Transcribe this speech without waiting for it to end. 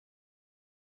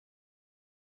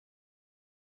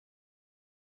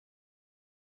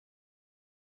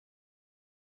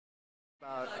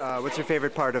What's your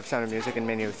favorite part of Sound of Music in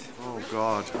Maynooth? Oh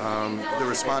God, the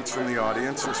response from the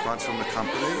audience, response from the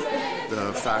company,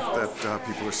 the fact that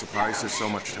people are surprised there's so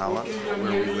much talent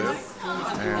where we live,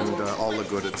 and all the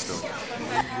good it's done.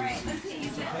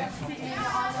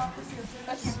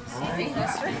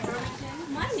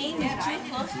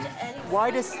 Why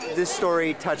does this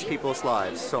story touch people's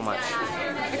lives so much?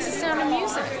 It's the sound of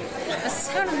music. The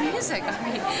sound of music. I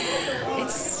mean,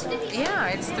 it's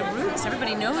the roots.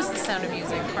 Everybody knows the sound of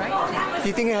music, right? Do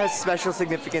you think it has special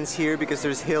significance here because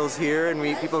there's hills here and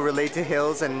people relate to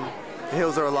hills and the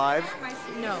hills are alive?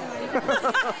 No.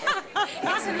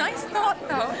 It's a nice thought,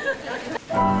 though.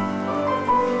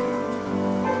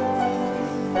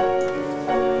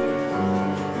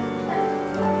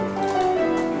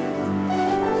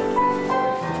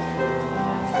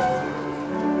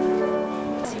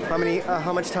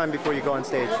 How much time before you go on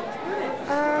stage?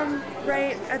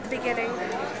 Right at the beginning.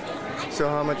 So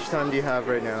how much time do you have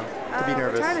right now to be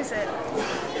nervous? What time is it?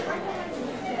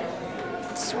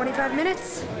 It's 25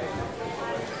 minutes.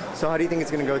 So how do you think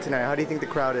it's going to go tonight? How do you think the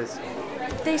crowd is?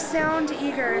 They sound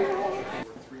eager.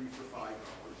 3 for $5.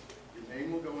 Your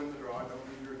name will go in the draw. Don't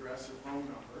leave your address or phone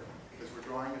number because we're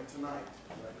drawing it tonight.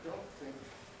 And I don't think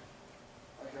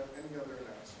I have any other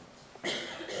announcements.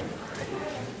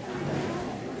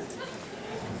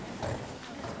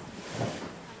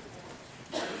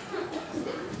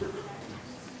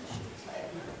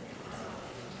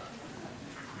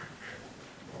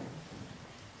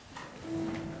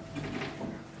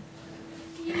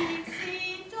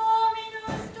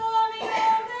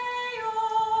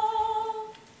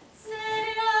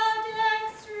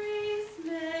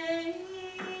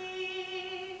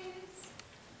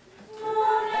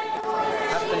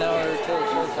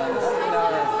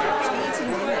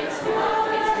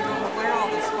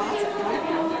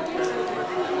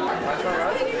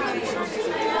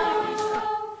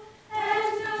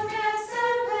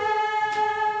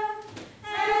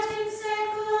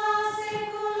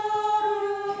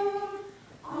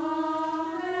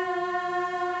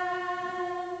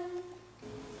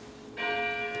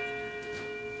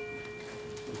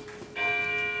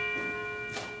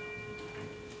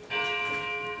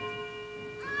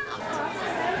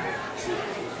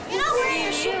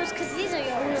 Because these are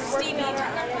yours. Stevie.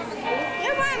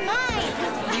 You're wearing mine.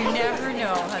 You never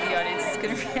know how the audience is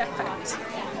going to react.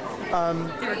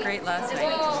 They were great last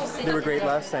night. They were great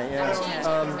last night, yeah.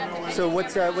 So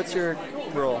what's your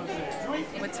role?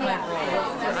 What's my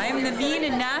role? I am the mean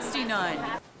and nasty nun.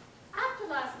 After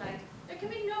last night, there can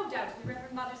be no doubt in the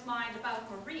Reverend Mother's mind about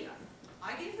Maria.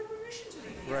 I gave her permission to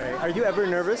leave here. Right. Are you ever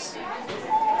nervous?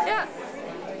 Yeah.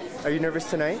 Are you nervous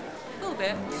tonight? A little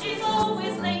bit. She's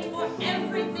always late for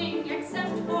everything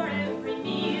except for every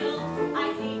meal.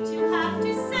 I hate to have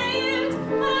to say it,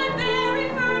 but I very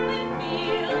firmly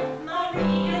feel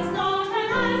Maria's not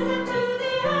an asset to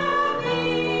the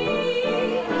Abbey.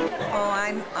 Oh,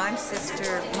 I'm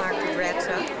Sister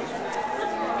Margareta,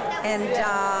 and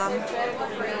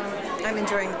I'm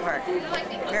enjoying the part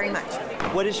very much.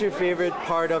 What is your favorite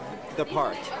part of the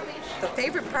part? The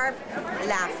favorite part?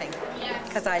 Laughing,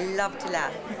 because I love to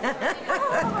laugh.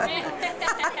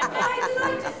 I'd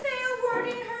like to say a word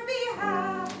in her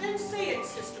behalf. Then say it,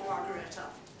 Sister Margareta.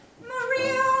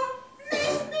 Maria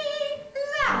makes me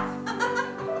laugh.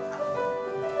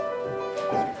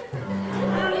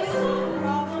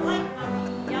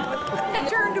 You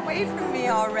turned away from me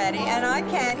already, and I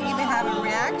can't even have a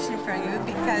reaction from you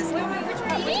because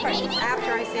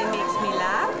after I say makes me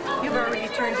laugh, you've already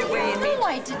turned away and made. No,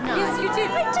 I did not. Yes, you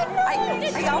did. I did not.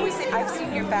 I always say I've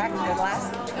seen your back the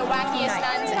last. The wackiest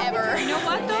nuns ever. You know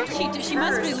what though? She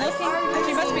must be looking.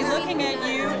 She must be looking at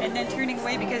you and then turning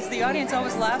away because the audience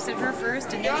always laughs at her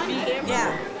first and then me.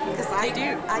 Yeah, because I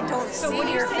do. I don't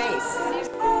see your face.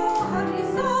 Oh, how do you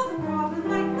solve a problem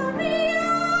like Maria?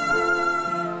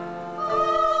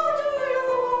 How do you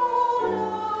hold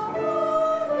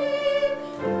me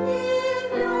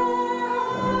in your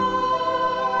arms?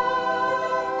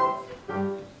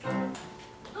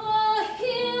 The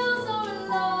hills are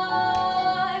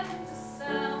alive with the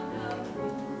sound of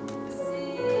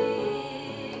music.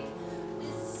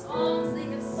 This songs they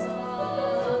have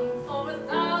sung for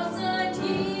 1,000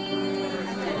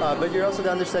 years. But you're also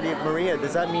the understudy of Maria.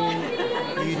 Does that mean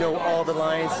you know all the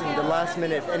lines and the last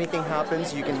minute, if anything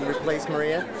happens, you can replace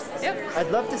Maria? Yep.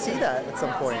 I'd love to see that at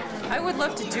some point. I would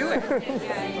love to do it.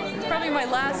 It's probably my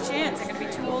last chance. I'm going to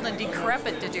be too old and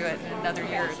decrepit to do it in another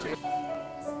year or two.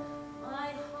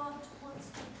 My heart wants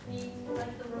to beat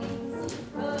like the wings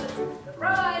of birds that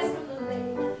rise from the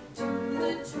lake to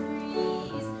the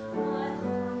trees. My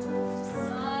heart wants to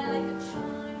sigh like a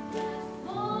chime that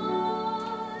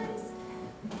flies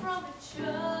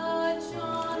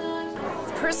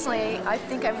Personally, I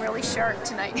think I'm really sharp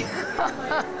tonight.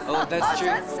 Oh, that's true.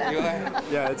 That You are.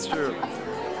 Yeah, it's true.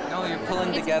 No, you're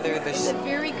pulling together the It's a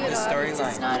very good audience.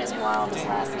 It's not as wild as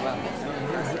last night.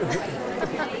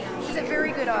 It's a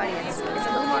very good audience. It's a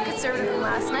little more conservative than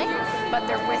last night, but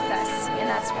they're with us, and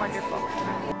that's wonderful.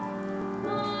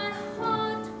 My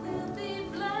heart will be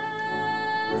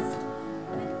blessed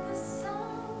with the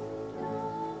sound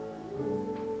of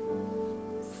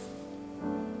blues,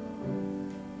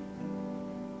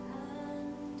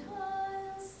 and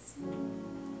I'll sing.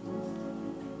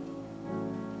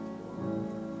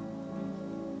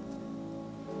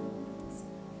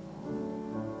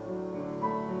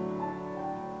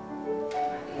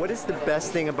 What is the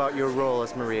best thing about your role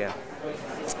as Maria?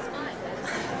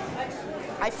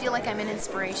 I feel like I'm an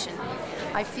inspiration.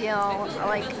 I feel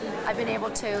like I've been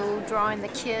able to draw in the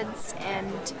kids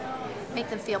and make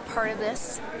them feel part of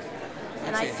this.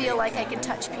 And I feel like I can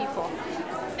touch people.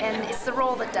 And it's the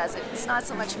role that does it. It's not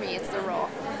so much me, it's the role.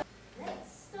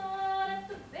 Let's start at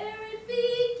the very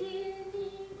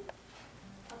beginning.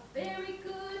 A very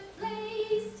good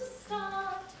place to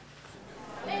start.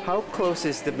 How close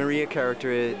is the Maria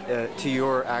character to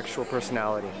your actual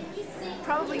personality?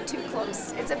 Probably too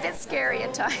close. It's a bit scary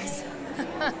at times.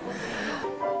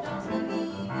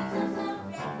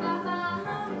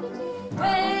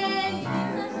 When you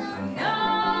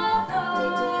know the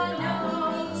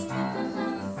notes to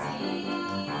sing,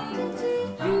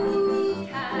 you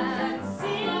can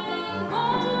sing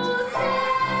most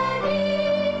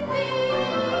anything.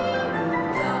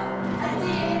 Hands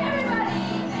here, everybody,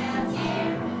 hands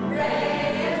here.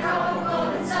 Ready to drop a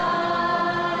golden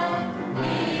sun.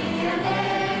 Need a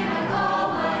name I call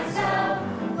myself.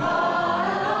 Far a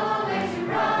long way to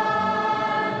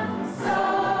run. So a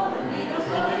needle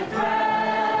floating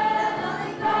thread,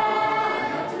 nothing but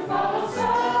to follow. So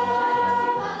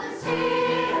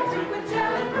tea, a drink with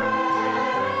jam and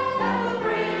bread, that will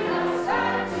bring us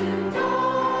back to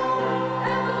dawn.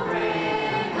 That will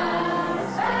bring us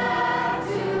back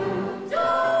to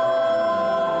dawn.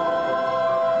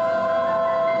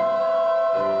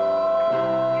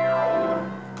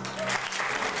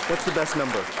 What's the best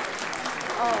number?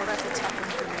 Oh, that's a tough one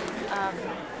for me.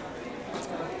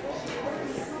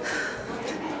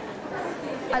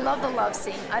 I love the love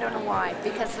scene. I don't know why,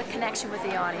 because the connection with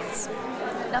the audience.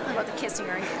 Nothing about the kissing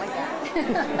or anything like that.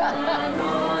 And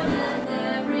on and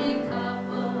every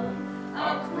couple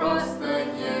across the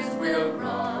years will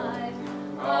ride,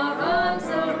 our arms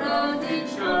around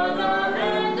each other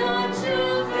and our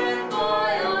children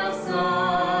by our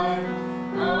side.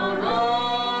 Our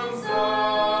arms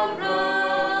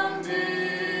around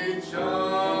each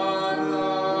other.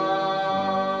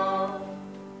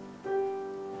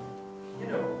 You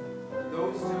know,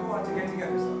 those two want to get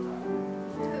together sometime.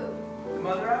 Who? The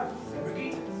mother app and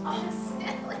Brigitte. Oh,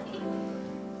 silly.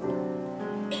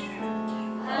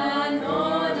 An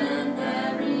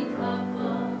ordinary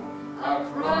couple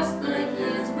across the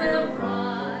years will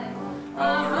ride,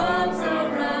 our arms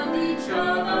around each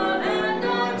other and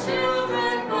our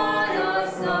children by our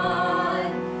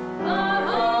side. Our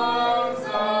arms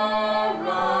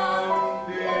around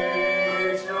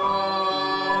each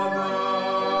other.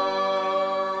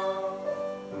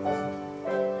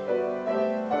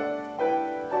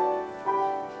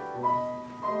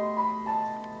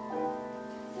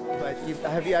 But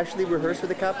have you actually rehearsed with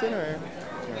the captain, or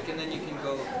Like, and then you can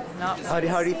go. how do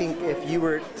you think if you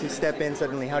were to step in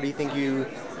suddenly? How do you think you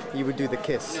would do the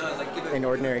kiss in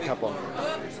Ordinary Couple?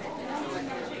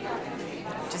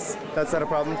 Just That's not a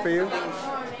problem for you?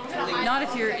 not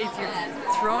if you're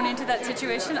thrown into that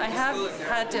situation. I have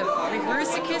had to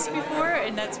rehearse a kiss before,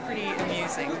 and that's pretty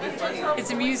amusing.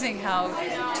 It's amusing how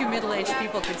two middle-aged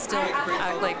people could still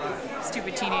act like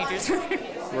stupid teenagers.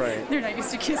 Right. They're not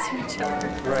used to kissing each other.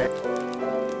 Right.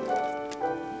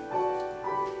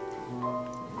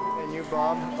 And you,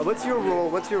 Bob? What's your role?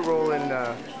 What's your role in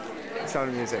Sound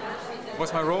of Music?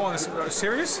 What's my role on this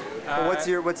series? Well, what's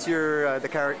your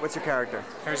character?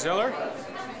 Herr Zeller,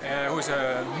 who's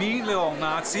a mean little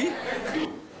Nazi.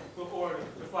 Will order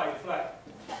to fight flag.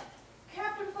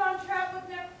 Captain Von Trapp would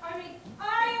never.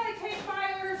 I only take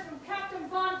my orders from Captain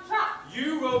Von Trapp.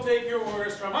 You will take your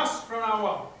orders from us from now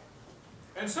on.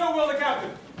 And so will the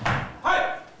captain.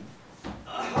 Hi!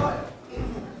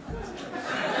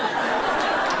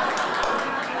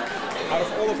 Out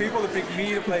of all the people, they picked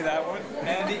me to play that one,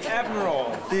 and the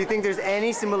Admiral. Do you think there's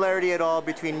any similarity at all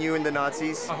between you and the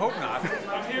Nazis? I hope not.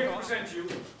 I'm here to present you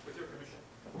with your commission.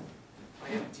 I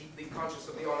am deeply conscious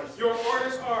of the honors. Your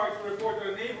orders are to report to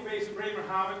the naval base in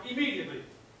Bremerhaven immediately.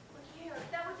 Here,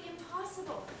 that would be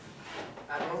impossible.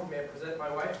 Admiral, may I present my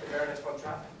wife, the Baroness Von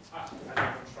Trapp? Ah.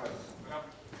 Admiral von Schreiber.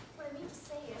 I mean to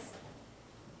say is,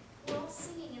 we're all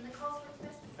singing in the Carlsberg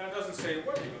Festival. And it doesn't say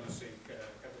what are you going to sing, Captain.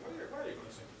 What are you going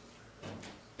to sing?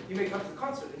 You may come to the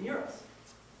concert and hear us.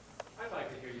 I'd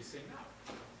like to hear you sing now.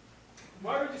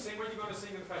 Why don't you sing what you're going to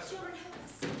sing in the festival? Children,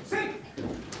 help us. Sing!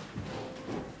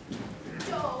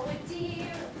 Go a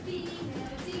deer,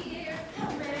 female deer,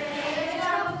 red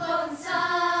apple and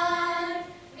sun.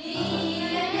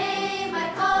 Me a name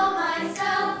I call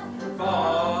myself.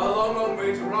 Far long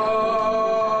way to run.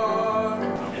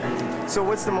 So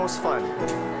what's the most fun?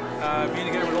 Being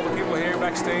together with all the people here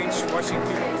backstage, watching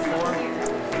people perform,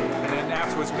 and then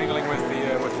afterwards mingling with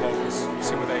the locals,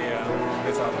 see what they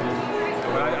thought.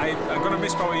 But I'm gonna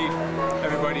miss probably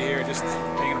everybody here, just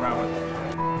hanging around with them.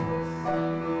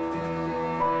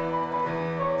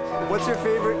 What's your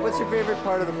favorite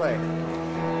part of the play?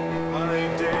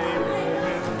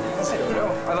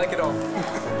 I like it all.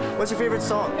 What's your favorite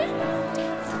song?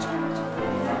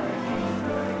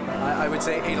 I would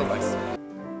say Edelweiss.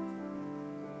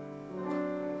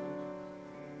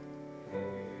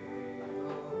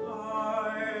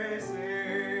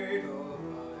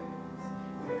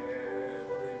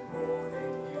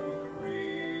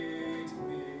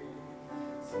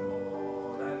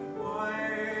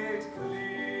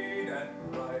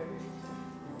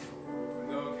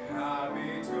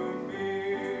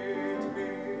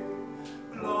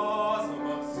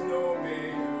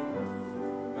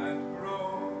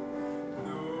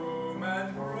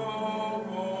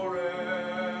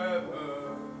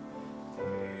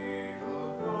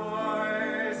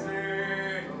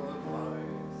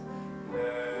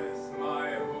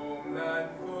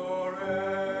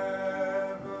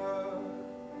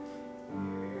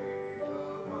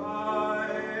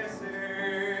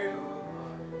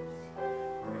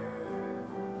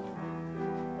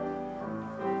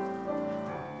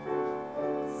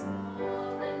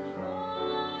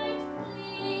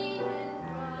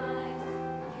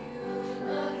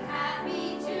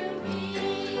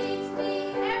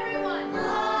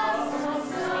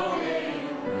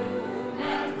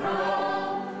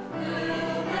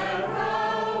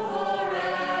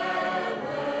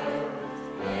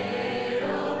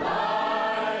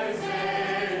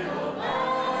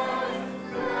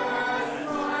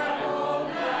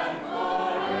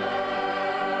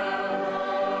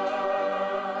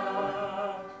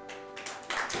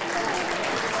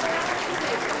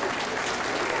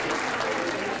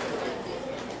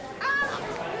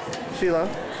 Sheila,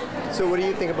 so what do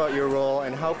you think about your role,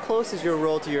 and how close is your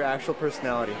role to your actual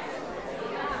personality?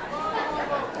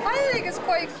 I think it's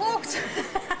quite close. Little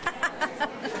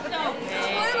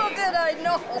did I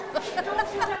know.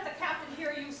 Don't you let the captain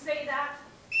hear you say that?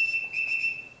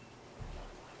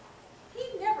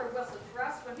 He never was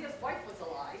addressed when his wife was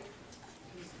alive.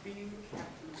 He's being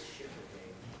captain's ship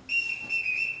again.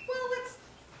 Well,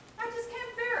 I just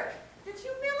can't bear it. It's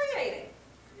humiliating.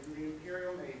 In the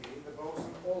Imperial Navy, the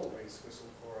bosun always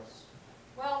whistled for us.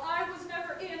 Well, I was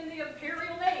never in the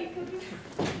Imperial Navy. Too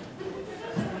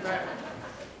bad.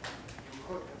 You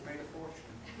could have made a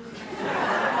fortune.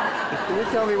 Can you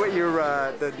tell me what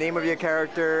the name of your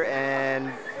character,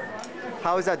 and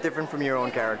how is that different from your own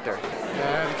character?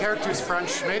 The character is Franz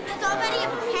Schmidt. There's already a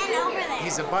pen over there.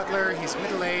 He's a butler, he's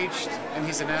middle-aged, and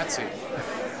he's a Nazi.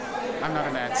 I'm not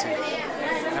a Nazi,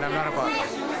 and I'm not a butler.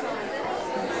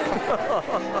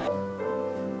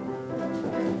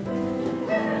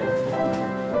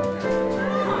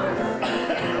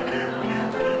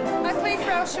 I play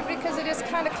Franz because it is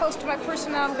kind of close to my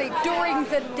personality during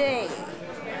the day.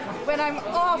 When I'm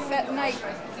off at night,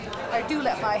 I do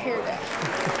let my hair down.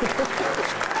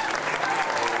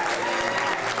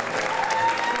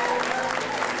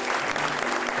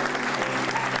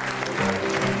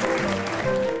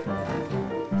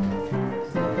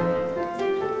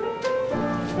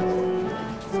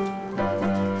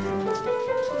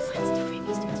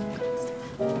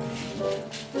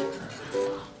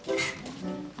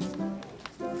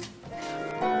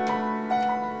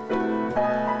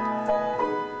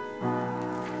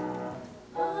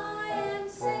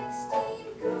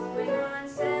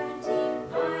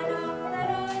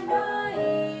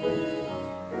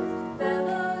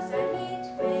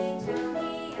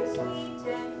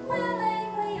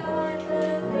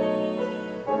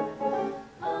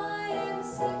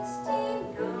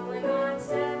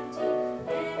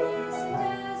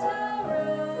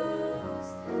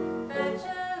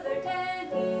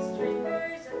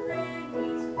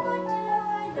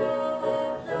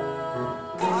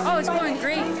 It's going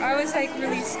great. I was like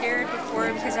really scared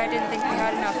before because I didn't think we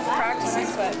had enough practices,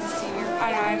 but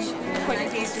I'm quite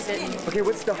pleased with it. Okay,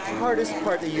 what's the hardest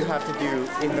part that you have to do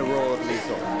in the role of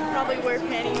Liesl? Probably wear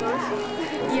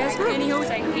pantyhose. Yes, pantyhose.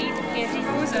 I hate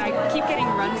pantyhose, and I keep getting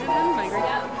runs in them, like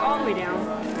all the way down.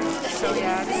 So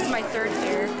yeah, this is my third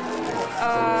pair. The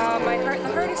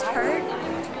hardest part.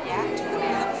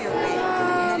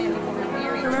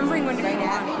 Remembering when to be on.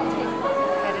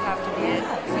 That'd have to be it.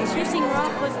 Choosing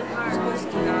Ralph wasn't hard.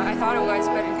 I thought it was,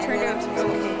 but it turned out to be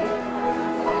okay.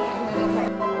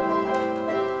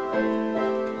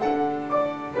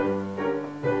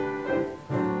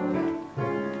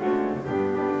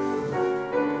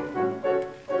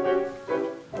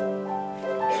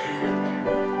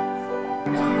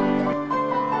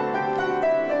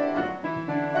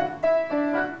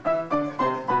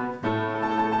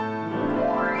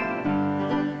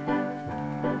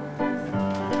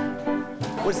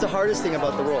 What's the hardest thing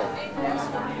about the role?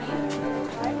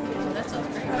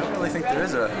 I don't really think there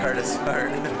is a hardest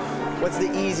part. What's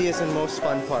the easiest and most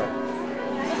fun part?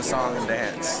 The song and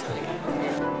dance.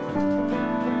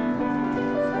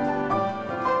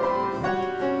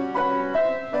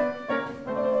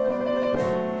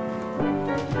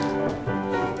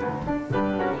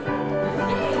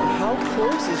 How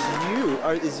close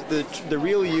is the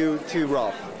real you to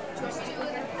Ralph?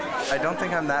 I don't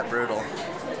think I'm that brutal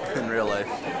in real life.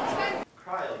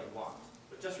 Cry all you want,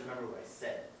 but just remember what I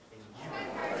said.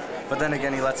 But then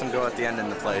again, he lets him go at the end in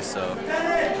the play, so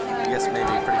I guess maybe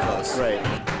pretty close. Right.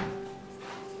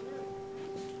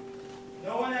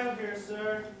 No one out here,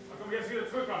 sir. Da kommen jetzt wieder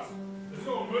zurück. Das ist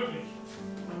so unmöglich.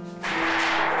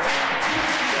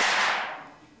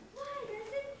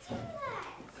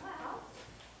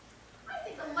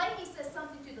 The lightning says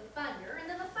something to the thunder, and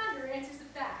then the thunder answers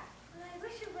it back. Well, I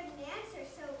wish it wouldn't answer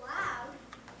so loud.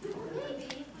 Maybe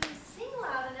if we sing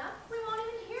loud enough, we won't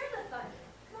even hear the thunder.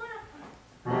 Come on up.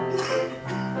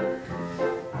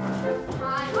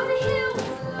 High on the hill is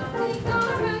a lonely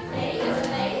goat herd.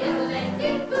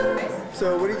 So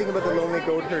what do you think about the lonely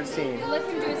goat herd scene? Let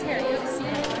him do his hair. You'll see.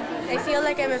 I feel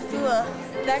like I'm a fool.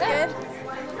 Is that good?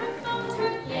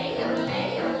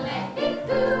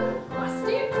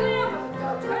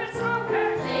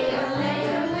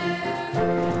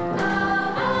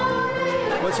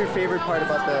 What's your favorite part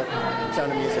about the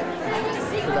Sound of Music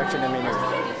production in Maynooth?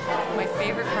 My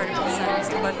favorite part about the Sound of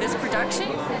Music, about this production?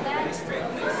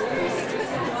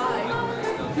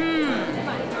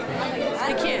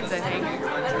 The kids, I think.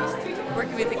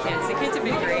 Working with the kids. The kids have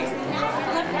been great.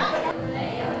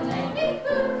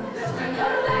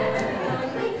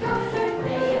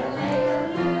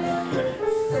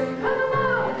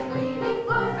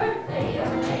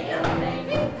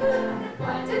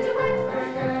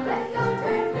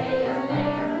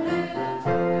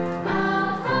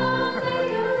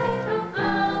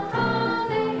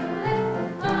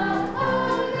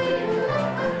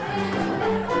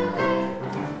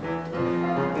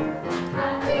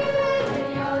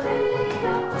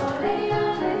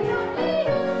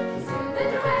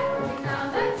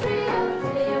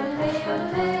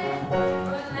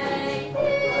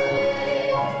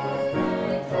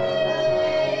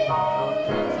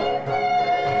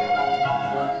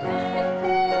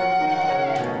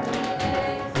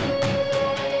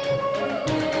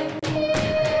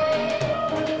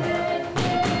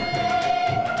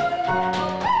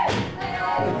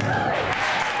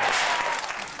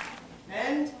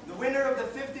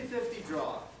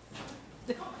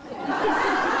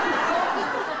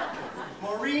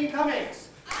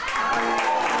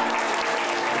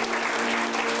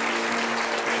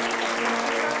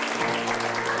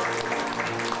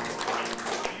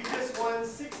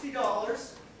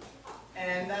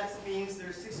 And that means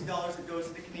there's $60 that goes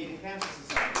to the Canadian Cancer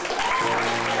Society.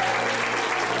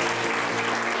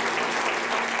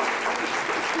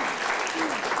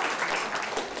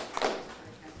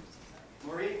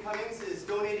 Maureen Cummings is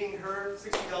donating her $60 to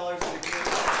the Canadian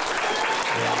Cancer.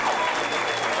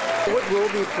 What role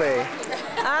do you play?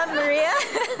 I'm Maria.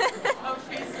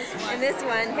 In this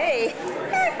one, hey.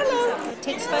 Hello. It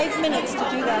takes 5 minutes to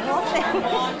do that whole thing.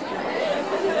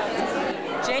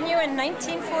 Genuine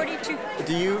 1942.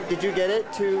 Did you get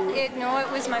it to? No, it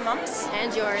was my mom's.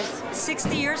 And yours.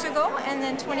 60 years ago, and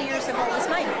then 20 years ago it was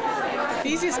mine. The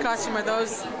easiest costume are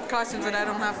those costumes that I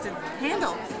don't have to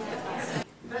handle.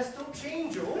 Vesto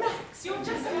changio.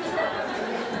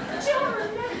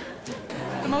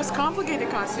 The most complicated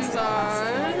costumes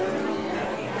are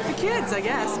the kids, I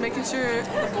guess, making sure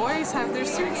the boys have their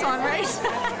suits on right.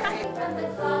 From the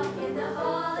clock in the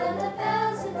hall and the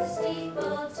bells in the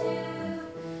steeple too.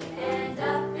 And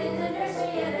up in the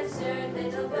nursery an absurd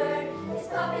little bird is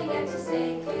popping up to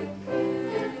say cuckoo.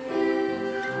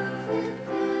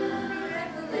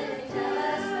 Careful, little tell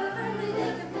us,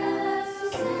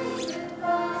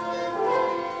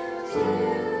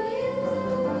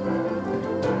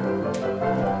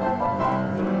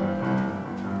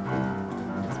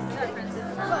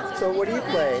 So what do you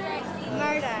play?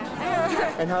 Marta.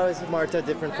 And how is Marta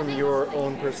different from your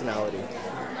own personality? The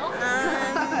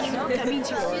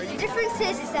difference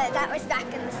is that that was back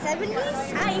in the 70s.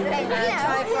 That's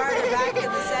by far back in the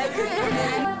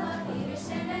 70s.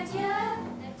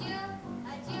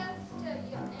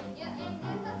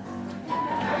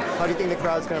 How do you think the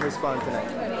crowd's going to respond tonight?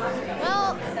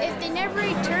 Well, if they never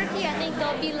eat turkey, I think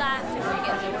they'll be laughing when we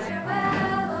get there.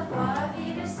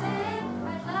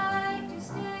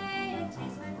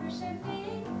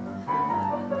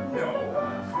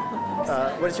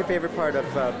 What is your favorite part of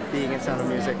being in Sound of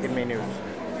Music in Maynooth?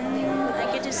 I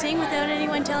get to sing without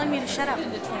anyone telling me to shut up.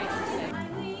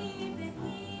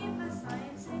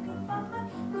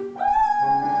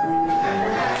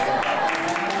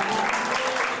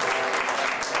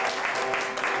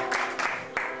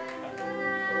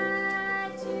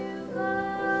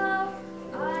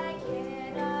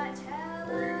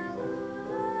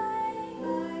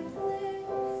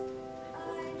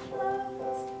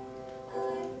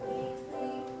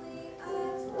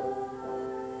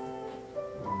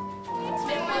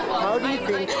 How do you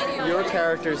think your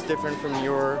character is different from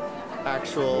your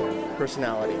actual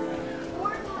personality?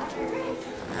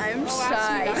 I'm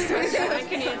shy,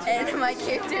 and my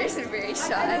character is very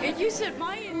shy. And you said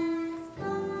mine.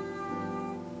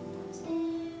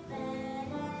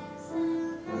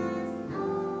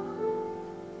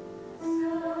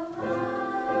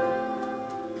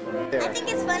 I think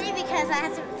it's funny because I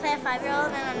have to play a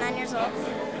 5-year-old and I'm 9 years old.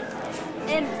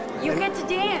 And you get to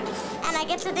dance. And I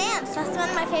get to dance. That's one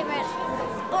of my favorite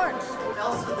sports.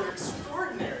 Elsa, they're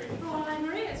extraordinary. Well,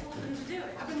 Maria told them to do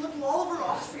it. I've been looking all over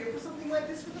Austria for something like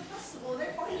this for the festival, and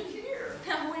they find it here.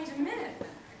 Now, wait a minute. A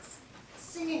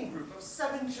singing group of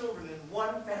 7 children in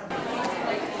one family.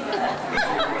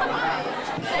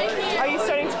 Are you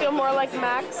starting to feel more like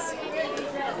Max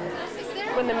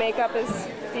when the makeup is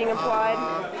being applied?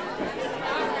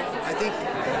 I think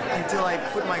until I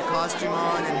put my costume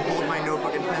on and hold my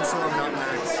notebook and pencil, I'm not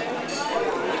Max.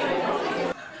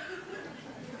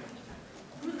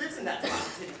 Who lives in that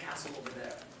tin castle over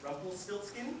there?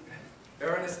 Rumpelstiltskin?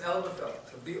 Baroness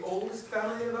Elberfeld, of the oldest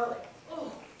family in the valley.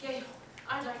 Oh, Gail,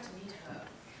 I'd like to meet her.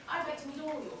 I'd like to meet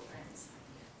all your friends.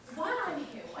 While I'm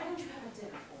here, why don't you have a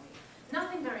dinner for me?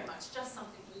 Nothing very much, just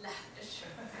something lavish.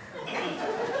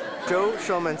 Joe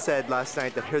Shulman said last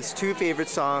night that his 2 favorite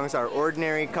songs are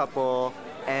Ordinary Couple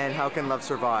and How Can Love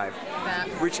Survive?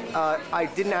 Which I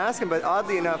didn't ask him, but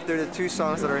oddly enough, they're the 2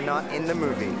 songs that are not in the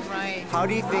movie. Right. How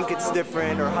do you think it's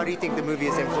different, or how do you think the movie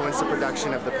has influenced the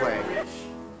production of the play?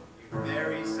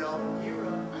 Very seldom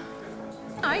hero.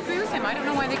 I agree with him. I don't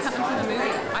know why they cut them from the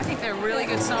movie. I think they're really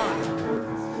good songs.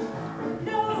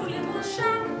 No little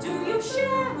shack do you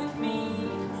share with me.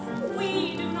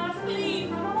 We do not flee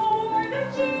from a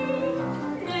mortgagee.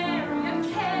 Nary a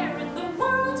care in the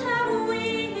world have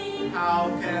we. How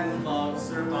can love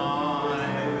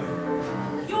survive?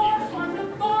 You're fond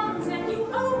of bonds and you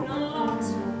own a lot.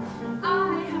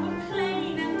 I have a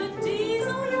plane and a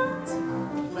diesel yacht.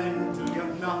 Plenty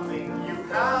of nothing you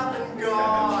haven't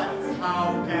got.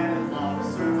 How can love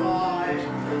survive?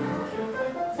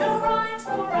 No rides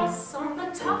for us on the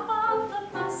top of the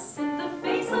bus in the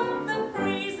face of the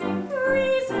freezing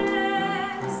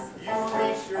breezes. You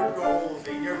reach your goals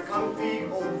in your comfy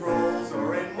old Rolls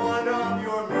or in one of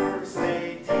your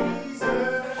Mercedes.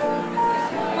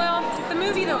 Well, the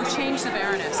movie, though, changed the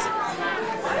Baroness.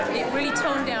 It really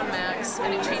toned down Max,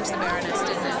 and it changed the Baroness,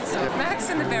 didn't it? So Max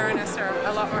and the Baroness are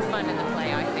a lot more fun in the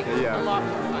play, I think. Yeah. A lot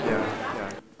more fun. Yeah.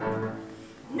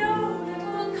 No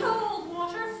little cold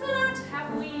water flat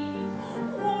have we,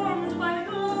 warmed by the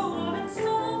glow of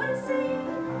insolvency.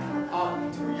 Up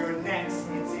to your necks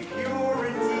in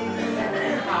security.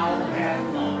 How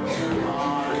can love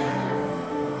survive?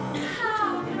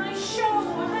 How can I show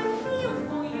what I feel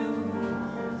for you?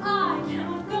 I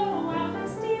cannot go out and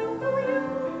steal for you.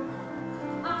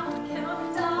 I cannot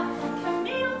die like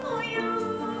Camille for you.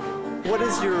 What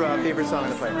is your favorite song in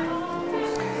the play?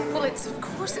 Well, of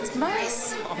course, it's my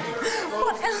song.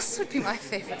 What else would be my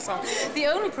favorite song? The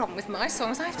only problem with my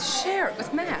song is I have to share it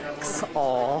with Max.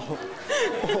 Oh.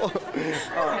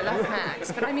 I love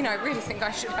Max, but I mean, I really think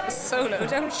I should have a solo,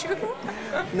 don't you?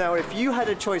 Now, if you had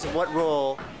a choice of what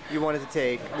role you wanted to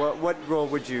take, what role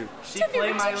would you? Don't be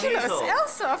ridiculous.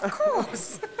 Elsa, of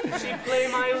course. She play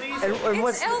my Liesel. And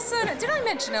It's Elsa. Did I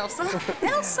mention Elsa?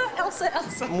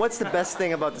 Elsa. What's the best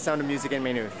thing about the Sound of Music in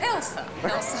Maynooth? Elsa.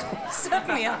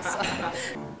 Certainly Elsa.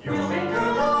 You make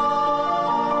her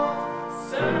love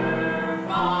survive.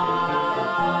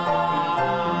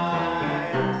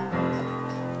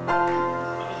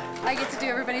 I get to do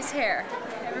everybody's hair.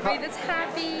 Everybody that's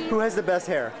happy. Who has the best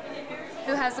hair?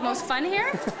 Who has the most fun hair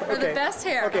or the best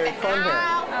hair? Okay, fun hair.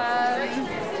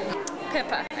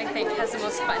 Pippa, I think, has the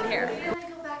most fun hair. When I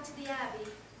go back to the Abbey.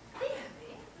 The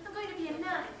Abbey? I'm going to be a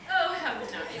nun. Oh, how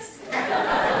nice.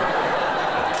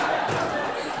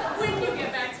 When you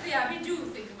get back to the Abbey, do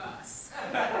think of us.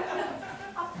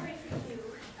 I'll pray for you.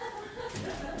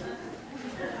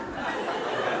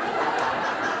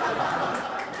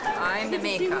 I'm the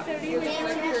makeup.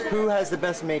 Who has the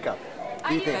best makeup,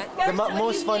 do you think? The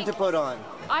most fun to put on?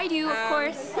 I do, of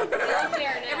course.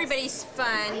 Everybody's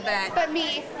fun, but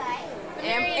me.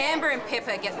 Amber and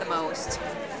Pippa get the most.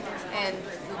 And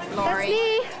Lori. That's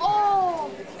me.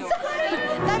 Oh, sorry.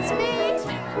 That's me.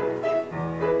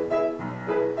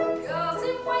 Girls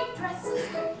in white dresses.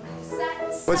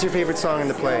 What's your favorite song in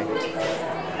the play?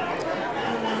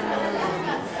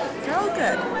 They're all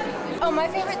good. Oh, my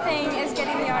favorite thing is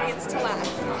getting the audience to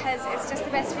laugh because it's just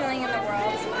the best feeling in the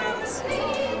world.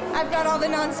 And I've got all the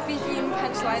non-speaking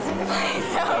punchlines in the play,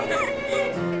 so.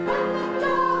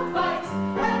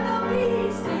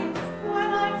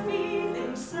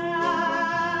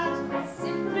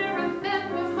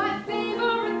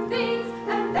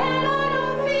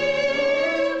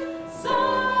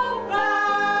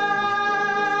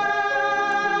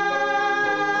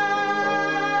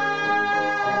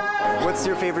 What's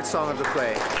your favorite song of the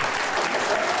play?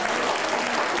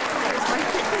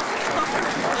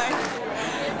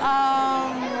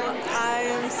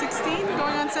 I'm 16, going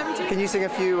on 17. Can you sing a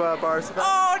few bars?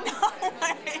 Oh, no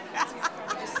way.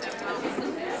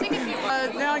 Sing a few.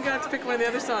 Now I'm going to have to pick one of the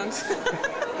other songs.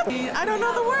 I don't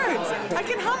know the words. I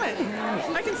can hum it.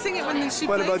 I can sing it when she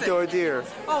What plays about it. Door Dear?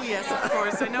 Oh, yes, of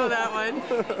course. I know that one.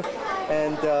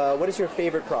 And what is your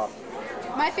favorite prop?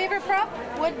 My favorite prop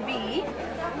would be,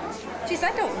 geez,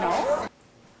 I don't know.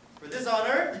 For this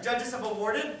honor, the judges have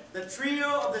awarded the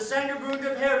trio of the Sangerbrund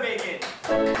of Herwegen.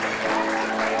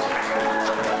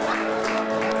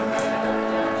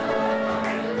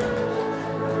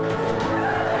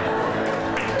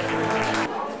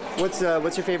 What's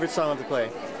your favorite song of the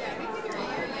play?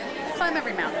 Climb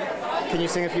Every Mountain. Can you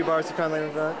sing a few bars to Climb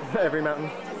Every Mountain?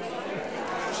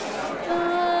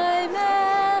 Climb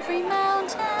every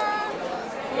mountain,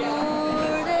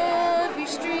 ford every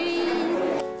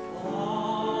stream.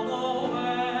 Follow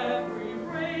every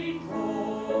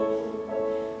rainbow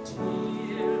till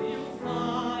you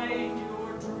find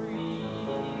your dream.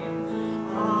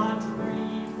 A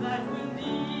dream that will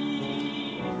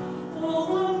need all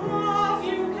the love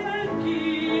you can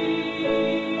give.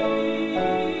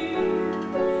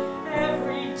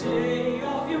 Every day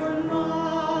of your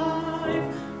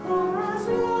life, for as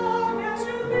long as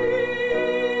you live.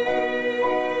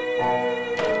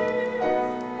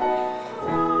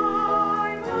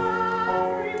 Climb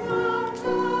every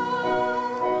mountain,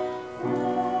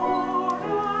 ford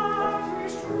every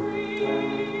stream,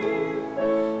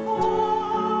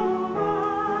 follow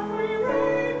every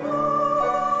rainbow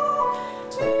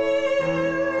till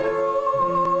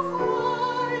you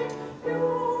find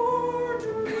your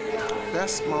dream.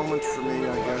 Best moment for me, I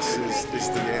guess, is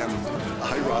the end,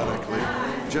 ironically,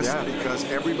 just because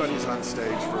everybody's on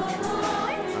stage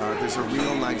virtually. There's a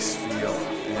real nice feel,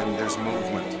 and there's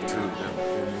movement to them.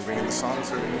 They're moving, and the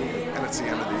songs are moving, and it's the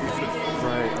end of the evening.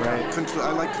 Right.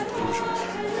 I like conclusions.